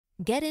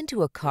Get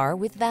into a car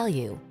with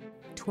value.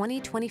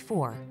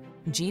 2024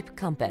 Jeep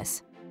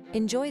Compass.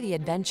 Enjoy the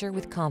adventure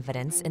with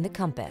confidence in the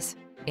Compass.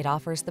 It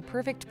offers the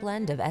perfect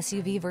blend of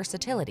SUV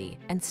versatility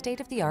and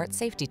state-of-the-art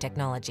safety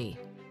technology.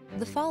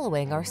 The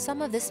following are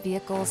some of this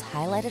vehicle's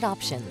highlighted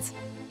options: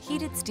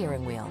 heated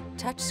steering wheel,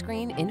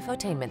 touchscreen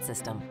infotainment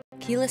system,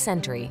 keyless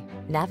entry,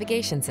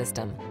 navigation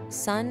system,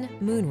 sun,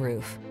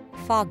 moonroof,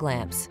 fog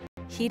lamps,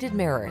 heated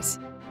mirrors,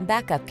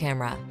 backup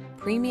camera,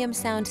 premium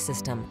sound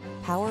system,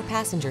 power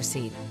passenger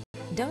seat.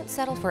 Don't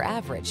settle for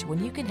average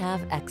when you can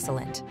have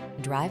excellent.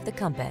 Drive the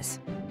Compass.